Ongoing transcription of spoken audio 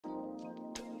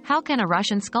How can a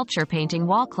Russian sculpture painting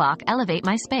wall clock elevate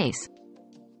my space?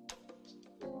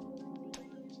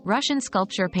 Russian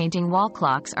sculpture painting wall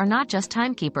clocks are not just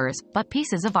timekeepers, but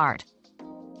pieces of art.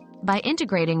 By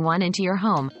integrating one into your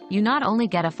home, you not only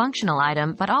get a functional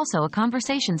item but also a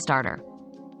conversation starter.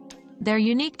 Their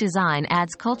unique design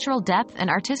adds cultural depth and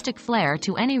artistic flair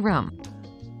to any room.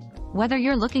 Whether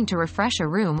you're looking to refresh a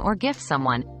room or gift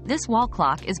someone, this wall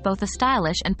clock is both a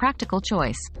stylish and practical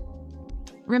choice.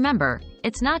 Remember,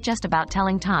 it's not just about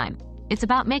telling time. It's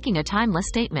about making a timeless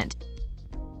statement.